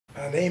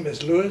name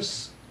is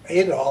Louis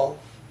Adolph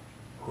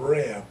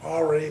Rabb,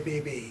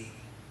 R-A-B-B.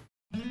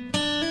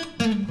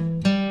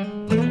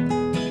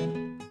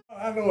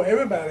 I know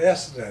everybody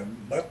asked him,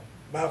 but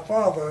my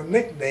father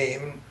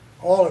nicknamed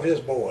all of his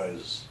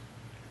boys.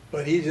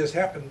 But he just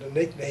happened to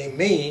nickname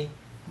me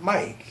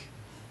Mike,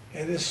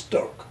 and it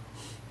stuck.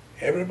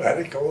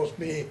 Everybody calls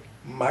me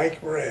Mike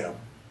Rabb.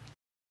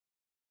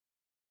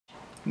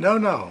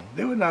 No,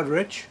 they were not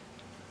rich.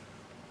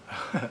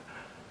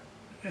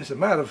 As a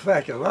matter of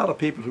fact, a lot of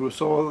people who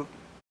saw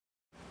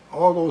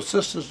all those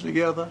sisters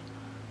together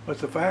with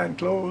the fine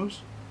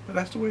clothes, but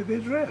that's the way they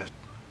dressed.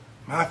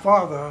 My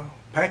father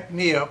packed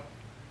me up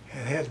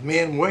and had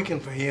men working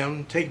for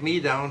him take me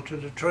down to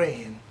the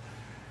train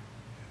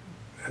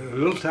in a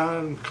little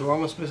town in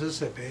Columbus,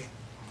 Mississippi,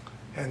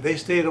 and they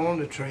stayed on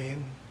the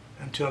train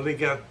until they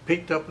got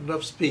picked up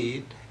enough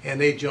speed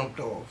and they jumped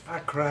off. I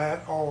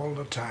cried all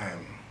the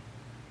time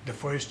the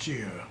first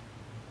year.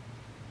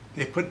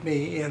 They put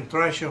me in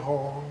Thrasher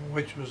Hall,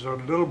 which was a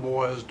little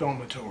boy's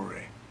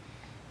dormitory,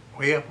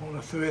 way up on the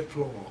 3rd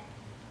floor,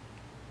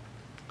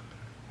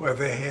 where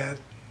they had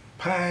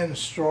pine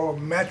straw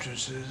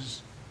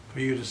mattresses for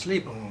you to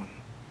sleep on.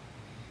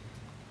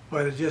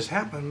 But it just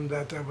happened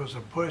that there was a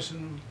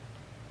person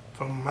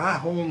from my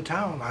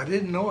hometown. I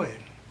didn't know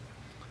it.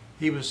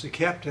 He was the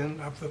captain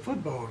of the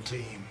football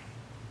team.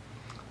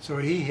 So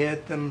he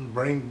had them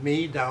bring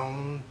me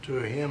down to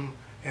him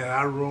in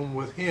our room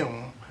with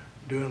him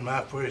during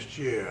my first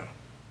year.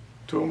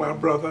 Told my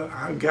brother,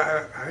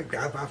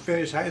 I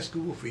finished high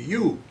school for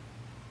you,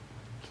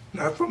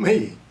 not for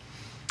me.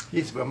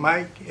 He said, but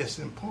Mike, it's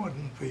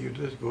important for you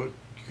to go, you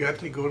got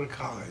to go to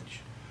college.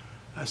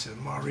 I said,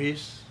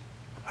 Maurice,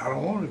 I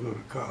don't want to go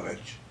to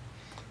college.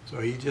 So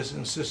he just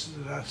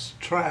insisted that I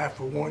try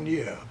for 1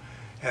 year.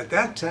 At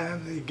that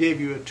time, they gave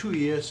you a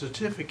 2-year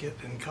certificate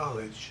in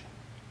college.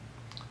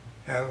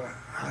 And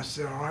I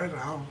said, all right,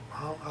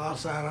 I'll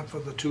sign up for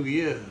the 2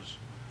 years.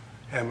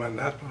 And when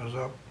that was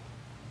up,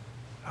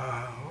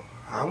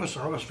 I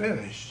was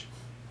finished.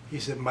 He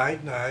said,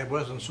 Mike, now it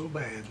wasn't so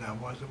bad. Now,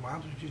 why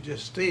don't you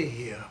just stay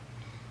here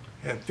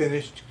and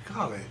finish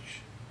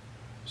college?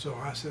 So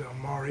I said, oh,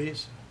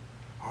 Maurice,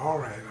 all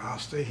right, I'll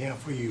stay here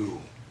for you.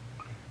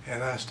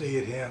 And I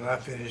stayed here and I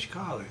finished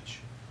college.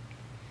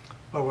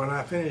 But when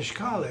I finished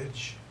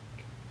college,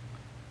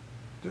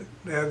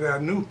 the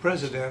new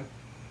president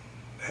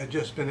had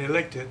just been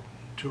elected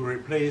to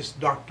replace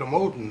Dr.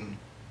 Moden,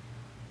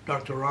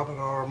 Dr. Robert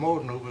R.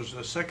 Moden, who was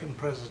the 2nd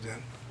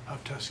president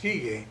of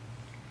Tuskegee.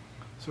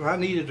 So I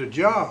needed a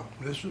job.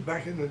 This was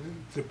back in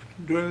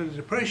during the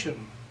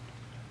Depression,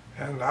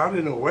 and I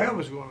didn't know where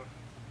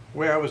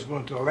I was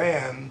going to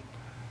land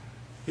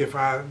if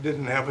I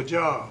didn't have a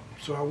job.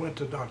 So I went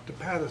to Dr.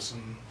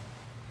 Patterson,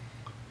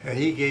 and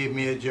he gave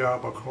me a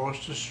job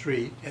across the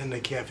street in the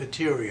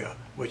cafeteria,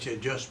 which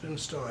had just been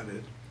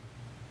started.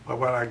 But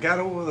when I got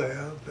over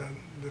there,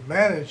 the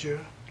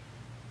manager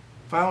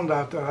found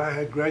out that I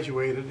had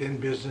graduated in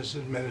business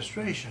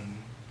administration.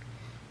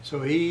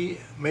 So he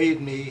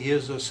made me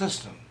his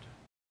assistant.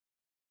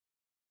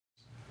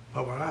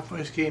 But when I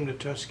first came to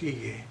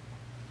Tuskegee,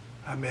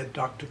 I met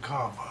Dr.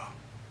 Carver.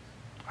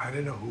 I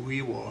didn't know who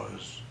he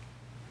was.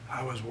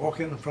 I was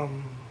walking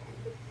from,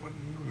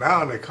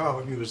 now the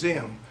Carver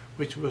Museum,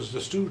 which was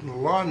the student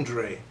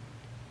laundry.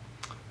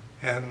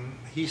 And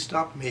he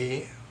stopped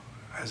me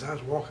as I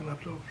was walking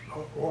up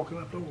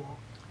the wall.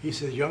 He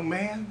said, young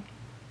man,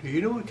 do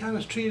you know what kind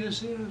of tree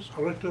this is?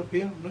 I looked up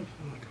here,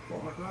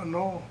 I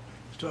know.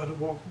 Started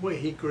to walk away.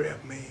 He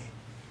grabbed me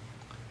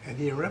and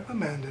he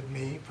reprimanded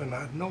me for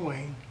not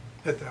knowing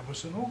that that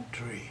was an oak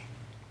tree.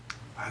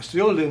 I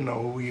still didn't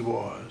know who he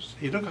was.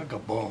 He looked like a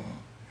bum.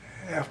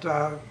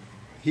 After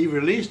he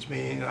released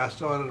me and I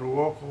started to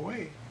walk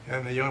away,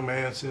 and the young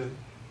man said,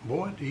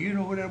 boy, do you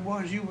know who that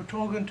was you were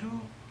talking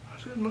to?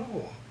 I said,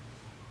 no.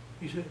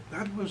 He said,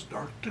 that was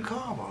Dr.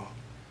 Carver.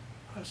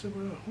 I said,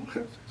 well,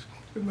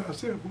 and I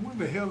said, what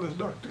the hell is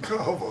Dr.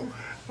 Carver?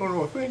 I don't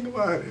know a thing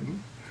about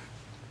him.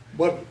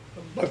 But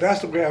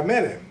that's the way I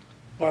met him.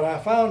 But I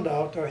found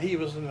out that he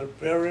was a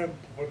very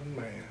important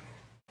man.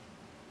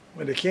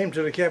 When they came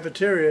to the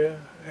cafeteria,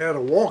 they had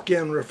a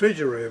walk-in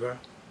refrigerator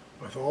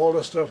with all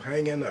the stuff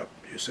hanging up,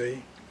 you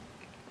see.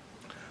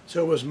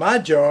 So it was my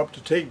job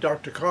to take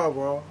Dr.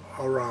 Carver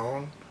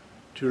around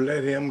to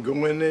let him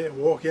go in the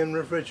walk-in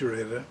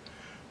refrigerator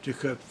to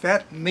cut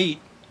fat meat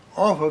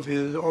off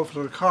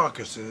the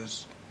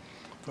carcasses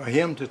for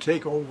him to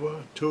take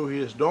over to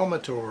his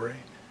dormitory.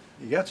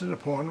 He got to the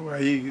point where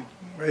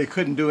he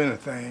couldn't do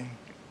anything,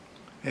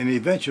 and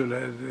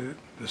eventually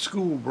the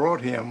school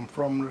brought him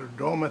from the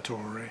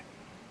dormitory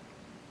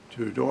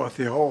to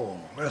Dorothy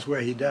Hall. That's where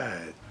he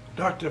died.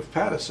 Dr.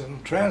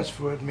 Patterson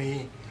transferred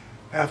me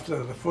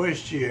after the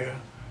first year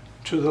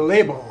to the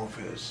labor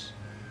office.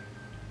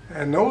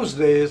 In those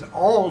days,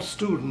 all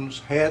students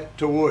had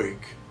to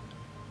work.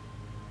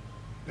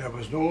 There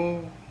was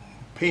no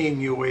paying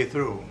your way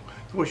through.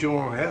 Of course, you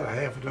only had a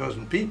half a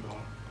dozen people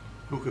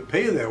who could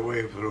pay their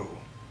way through,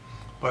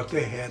 but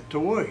they had to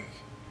work.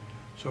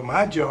 So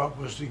my job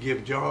was to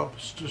give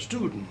jobs to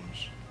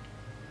students.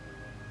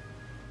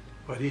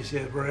 But he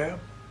said, Rabb,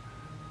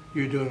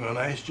 you're doing a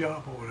nice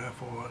job over there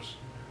for us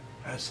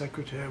as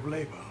Secretary of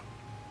Labor.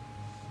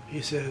 He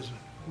says,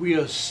 we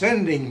are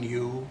sending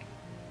you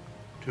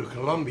to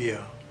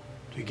Columbia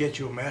to get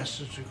your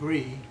master's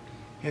degree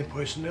in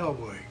personnel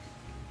work.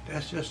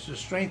 That's just to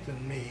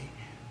strengthen me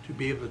to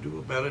be able to do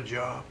a better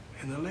job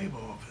in the labor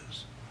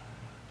office.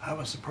 I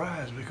was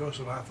surprised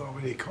because I thought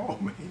when he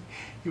called me,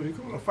 he was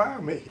going to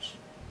fire me.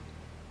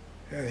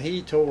 And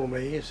he told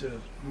me, he said,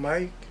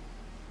 Mike,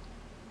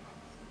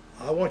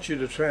 I want you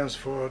to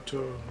transfer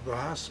to the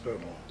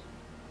hospital.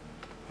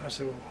 I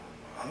said, well,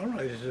 all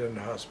right, he's in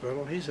the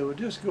hospital. He said, well,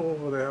 just go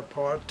over there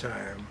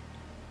part-time.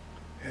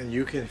 And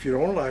you can, if you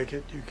don't like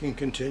it, you can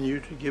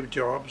continue to give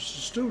jobs to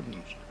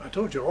students. I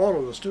told you all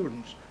of the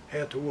students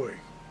had to work.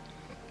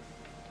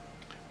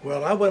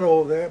 Well, I went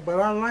over there, but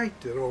I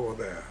liked it over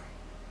there.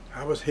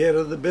 I was head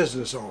of the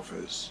business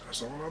office.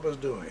 That's all I was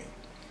doing.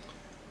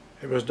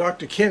 It was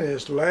Dr.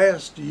 Kennedy's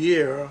last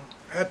year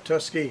at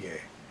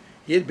Tuskegee.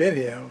 He had been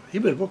here. He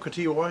was Booker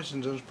T.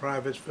 Washington's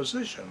private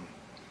physician.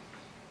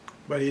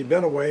 But he'd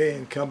been away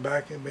and come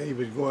back, and he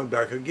was going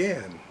back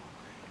again.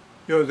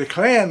 You know, the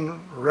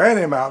Klan ran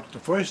him out the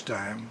first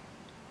time.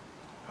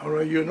 I don't know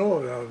if you know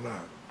that or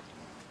not.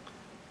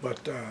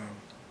 But,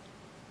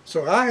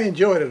 so I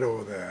enjoyed it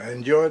over there. I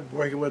enjoyed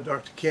working with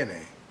Dr.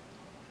 Kennedy.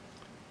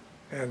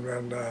 And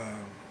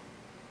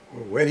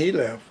when he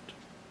left,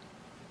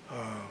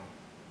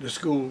 the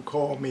school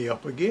called me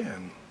up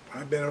again.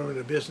 I've been in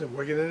the business,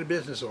 working in the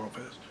business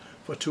office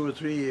for 2 or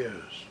 3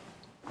 years.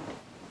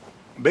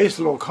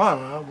 Basil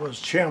O'Connor was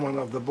chairman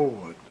of the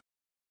board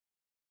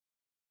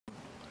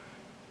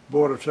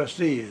of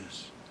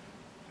trustees,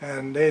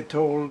 and they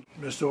told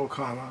Mr.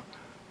 O'Connor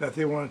that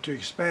they wanted to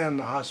expand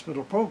the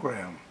hospital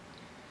program.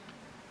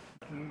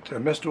 And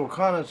Mr.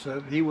 O'Connor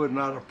said he would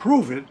not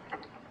approve it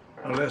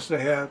unless they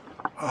had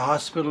a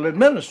hospital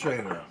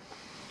administrator.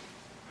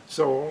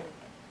 So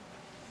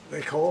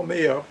they called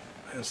me up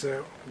and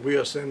said, we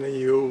are sending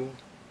you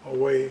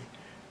away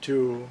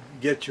to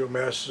get your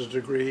master's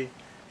degree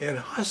in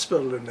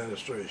hospital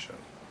administration.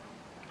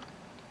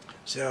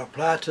 So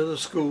apply to the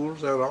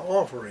schools that are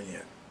offering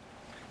it.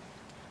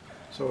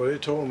 So they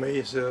told me,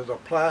 he said,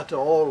 apply to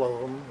all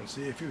of them and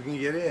see if you can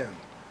get in.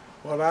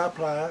 Well, I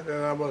applied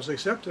and I was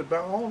accepted by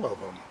all of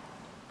them.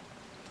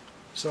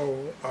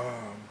 So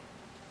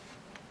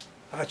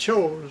I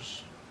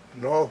chose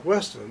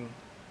Northwestern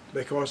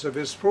because of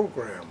its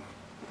program,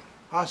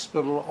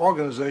 hospital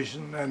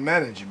organization and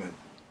management.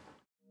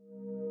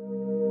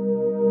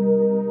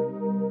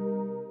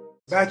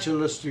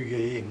 Bachelor's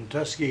degree in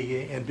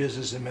Tuskegee in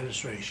business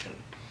administration.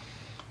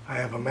 I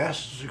have a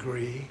master's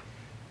degree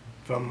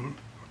from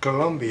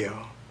Columbia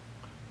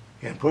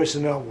in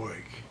personnel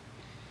work,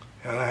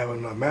 and I have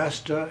a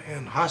master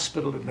in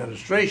hospital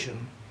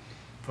administration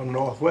from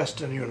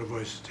Northwestern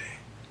University.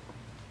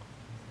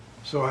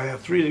 So I have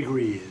 3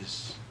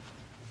 degrees.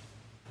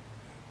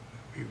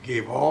 We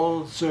gave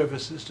all the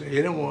services to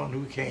anyone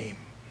who came,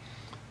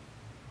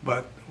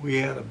 but we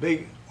had a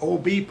big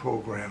OB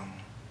program,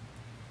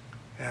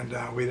 and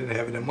we didn't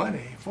have any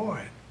money for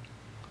it.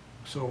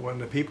 So when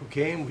the people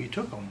came, we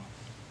took them.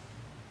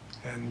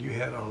 And you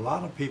had a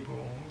lot of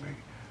people.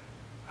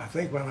 I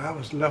think when I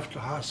was left the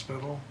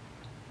hospital,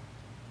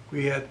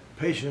 we had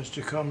patients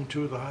to come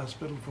to the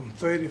hospital from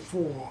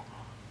 34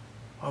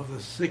 of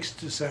the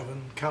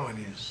 67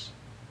 counties.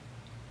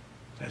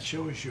 That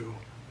shows you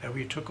that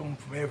we took them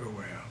from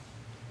everywhere.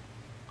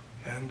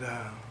 And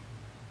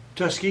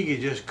Tuskegee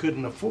just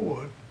couldn't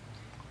afford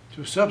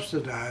to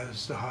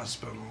subsidize the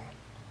hospital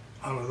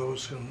under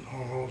those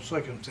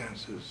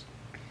circumstances.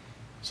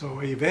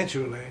 So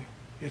eventually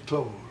it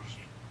closed.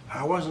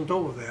 I wasn't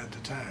over there at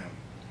the time.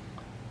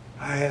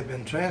 I had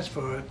been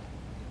transferred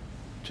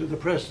to the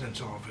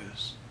president's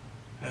office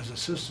as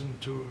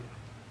assistant to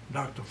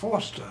Dr.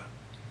 Foster,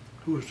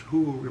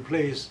 who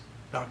replaced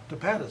Dr.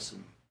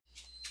 Patterson.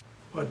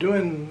 But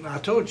I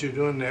told you,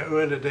 during the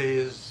early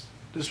days,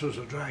 this was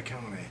a dry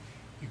county.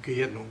 You could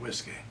get no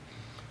whiskey.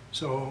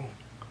 So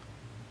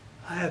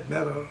I had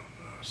met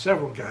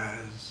several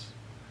guys.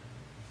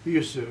 We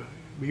used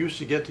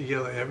to get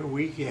together every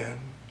weekend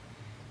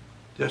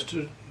just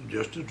to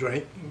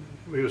drink.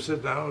 We would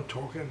sit down and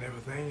talk and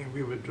everything, and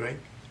we would drink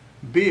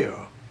beer.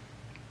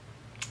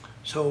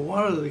 So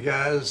one of the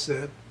guys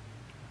said,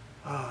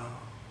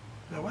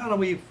 why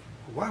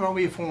don't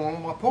we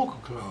form a poker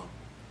club?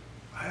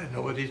 I didn't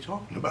know what he was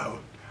talking about.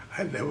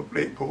 I'd never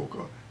played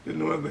poker, didn't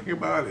know anything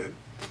about it.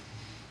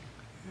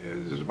 There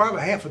was about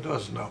a half a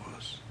dozen of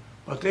us,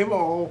 but they were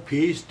all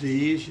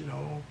PhDs, you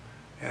know,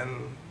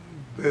 and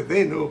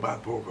they knew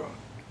about poker.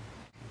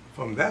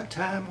 From that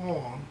time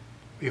on,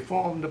 we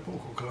formed the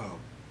poker club.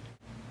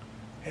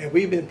 And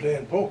we've been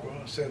playing poker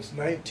since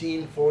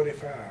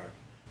 1945.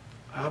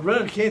 I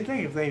really can't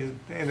think of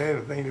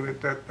anything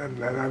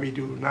that we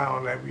do now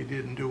that we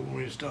didn't do when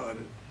we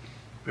started.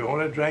 We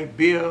only drank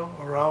beer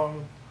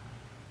around,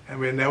 and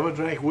we never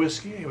drank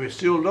whiskey, and we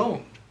still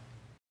don't.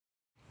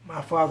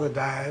 My father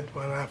died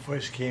when I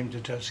first came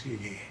to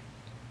Tuskegee.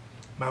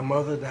 My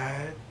mother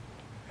died,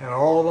 and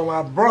all of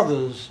my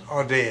brothers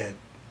are dead,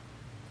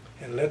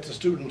 and let the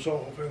students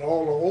off, and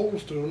all the old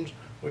students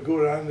would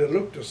go down and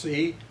look to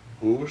see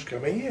who was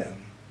coming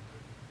in.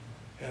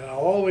 And I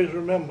always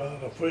remember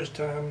the first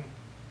time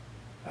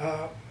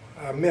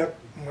I met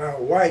my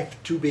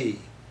wife-to-be.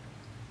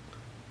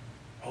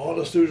 All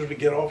the students would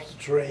get off the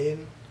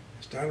train,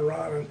 stand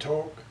around and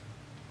talk,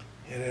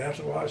 and then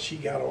after a while she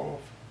got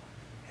off,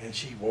 and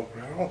she walked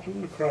right on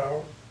through the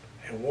crowd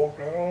and walked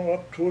right on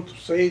up towards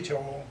Sage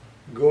Hall,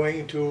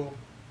 going to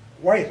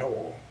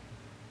Whitehall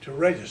to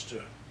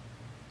register.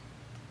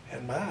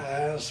 And my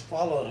eyes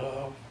followed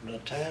her from the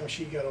time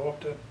she got off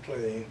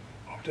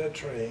that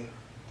train,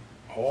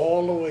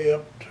 all the way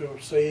up to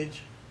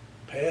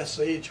past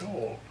Sage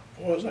Hall,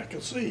 as far as I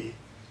could see.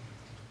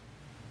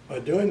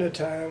 But during the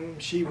time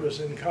she was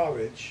in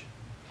college,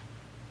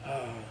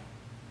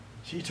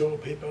 she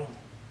told people,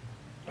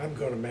 "I'm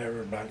going to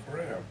marry Mike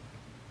Rabb."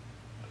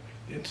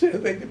 Didn't say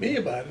anything to me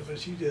about it, but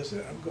she just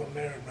said, "I'm going to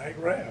marry Mike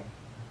Rabb."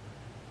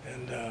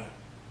 And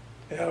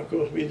of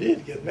course we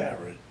did get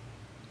married.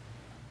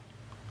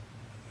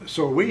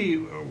 So we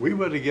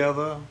were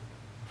together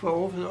for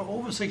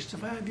over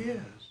 65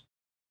 years.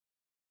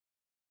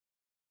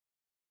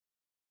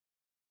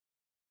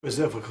 It was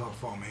difficult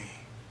for me.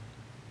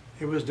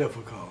 It was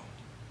difficult.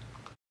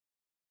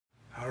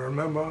 I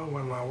remember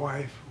when my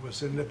wife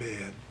was in the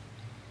bed,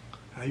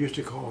 I used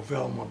to call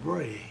Velma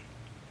Bray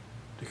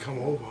to come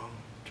over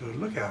to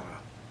look at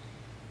her.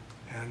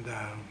 And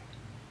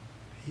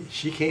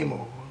she came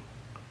over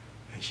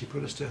and she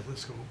put a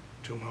stethoscope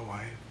to my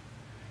wife,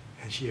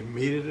 and she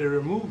immediately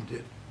removed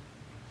it.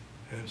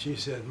 And she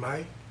said,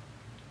 "Mike,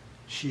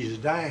 she's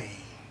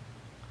dying."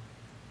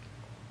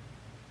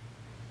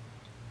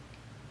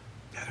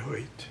 That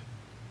hurt.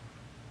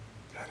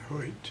 That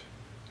hurt.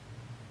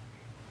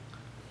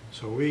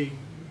 So we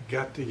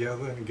got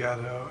together and got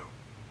her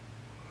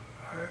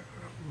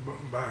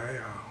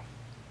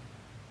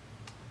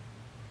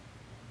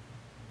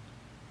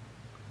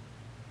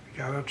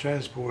got her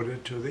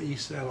transported to the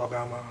East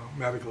Alabama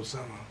Medical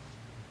Center,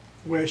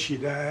 where she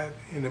died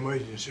in the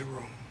emergency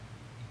room.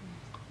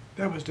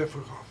 That was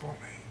difficult for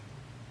me.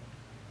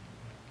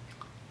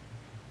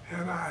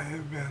 And I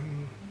have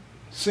been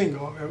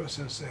single ever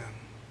since then.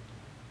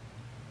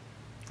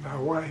 My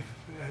wife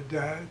had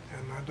died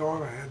and my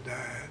daughter had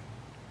died,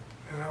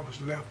 and I was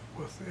left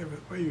with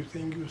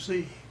everything you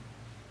see.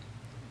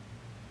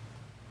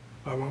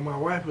 But when my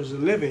wife was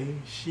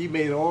living, she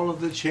made all of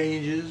the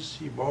changes.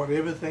 She bought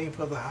everything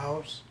for the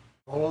house,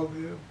 all of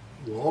the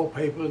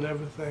wallpaper and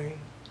everything.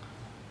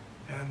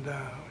 And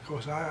of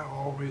course, I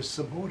always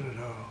supported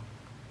her,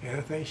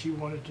 anything she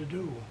wanted to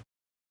do.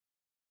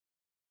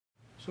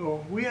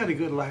 So we had a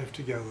good life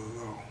together,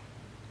 though.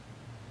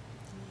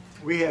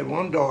 We had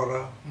one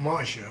daughter,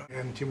 Marcia,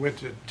 and she went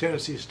to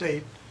Tennessee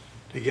State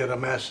to get a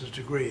master's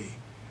degree.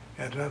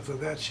 And after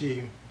that,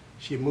 she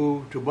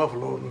moved to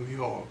Buffalo, New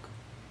York,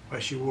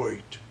 where she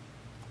worked.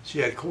 She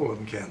had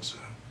colon cancer.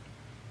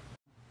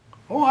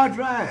 Oh, I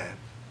drive.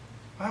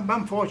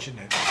 I'm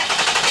fortunate.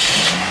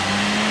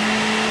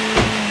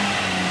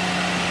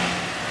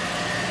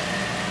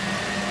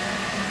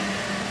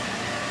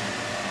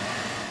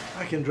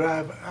 I can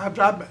drive.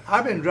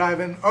 I've been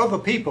driving other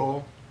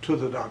people to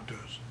the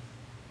doctors.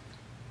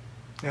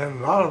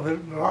 And a lot of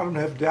them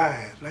have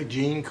died, like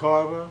Gene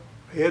Carter,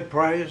 Ed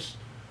Price,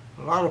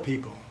 a lot of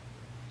people.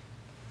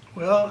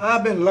 Well,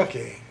 I've been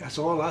lucky, that's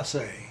all I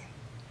say.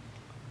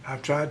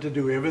 I've tried to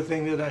do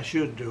everything that I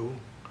should do,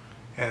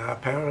 and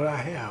apparently I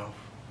have.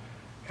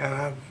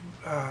 And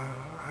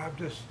I've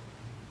just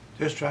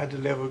tried to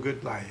live a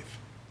good life.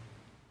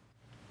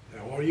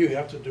 Now, all you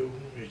have to do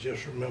is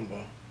just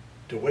remember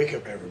to wake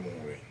up every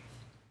morning.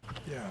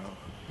 Yeah,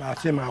 I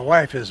see my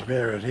wife is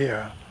buried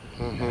here.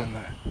 Mm-hmm. And,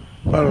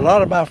 but a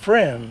lot of my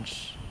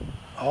friends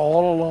are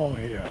all along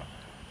here.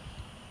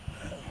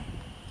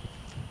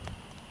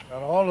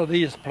 And all of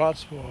these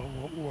plots were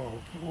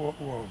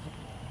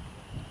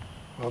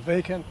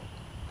vacant.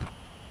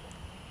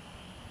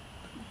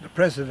 The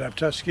president of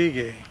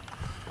Tuskegee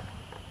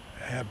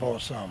had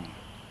bought some.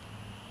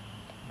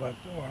 But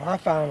when I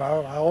found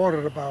out, I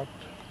ordered about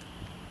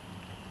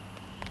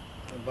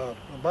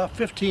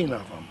 15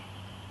 of them.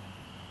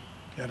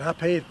 And I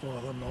paid for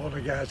them. All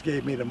the guys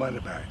gave me the money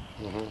back.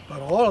 Mm-hmm.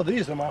 But all of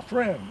these are my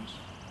friends.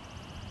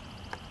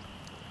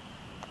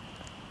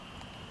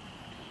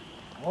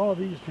 All of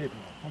these people,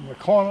 from the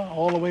corner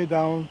all the way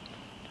down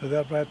to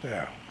that right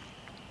there.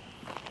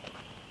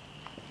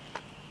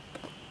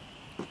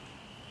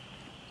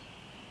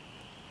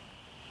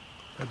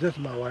 But this is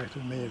my wife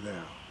and me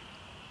there.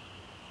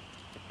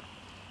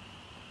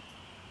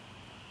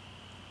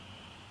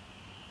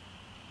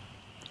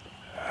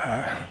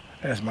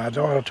 As my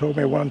daughter told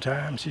me one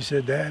time, she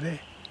said, "Daddy,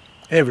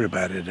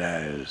 everybody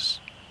dies."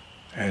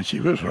 And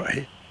she was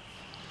right.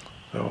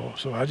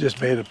 So I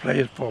just made a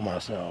place for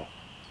myself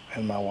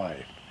and my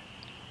wife.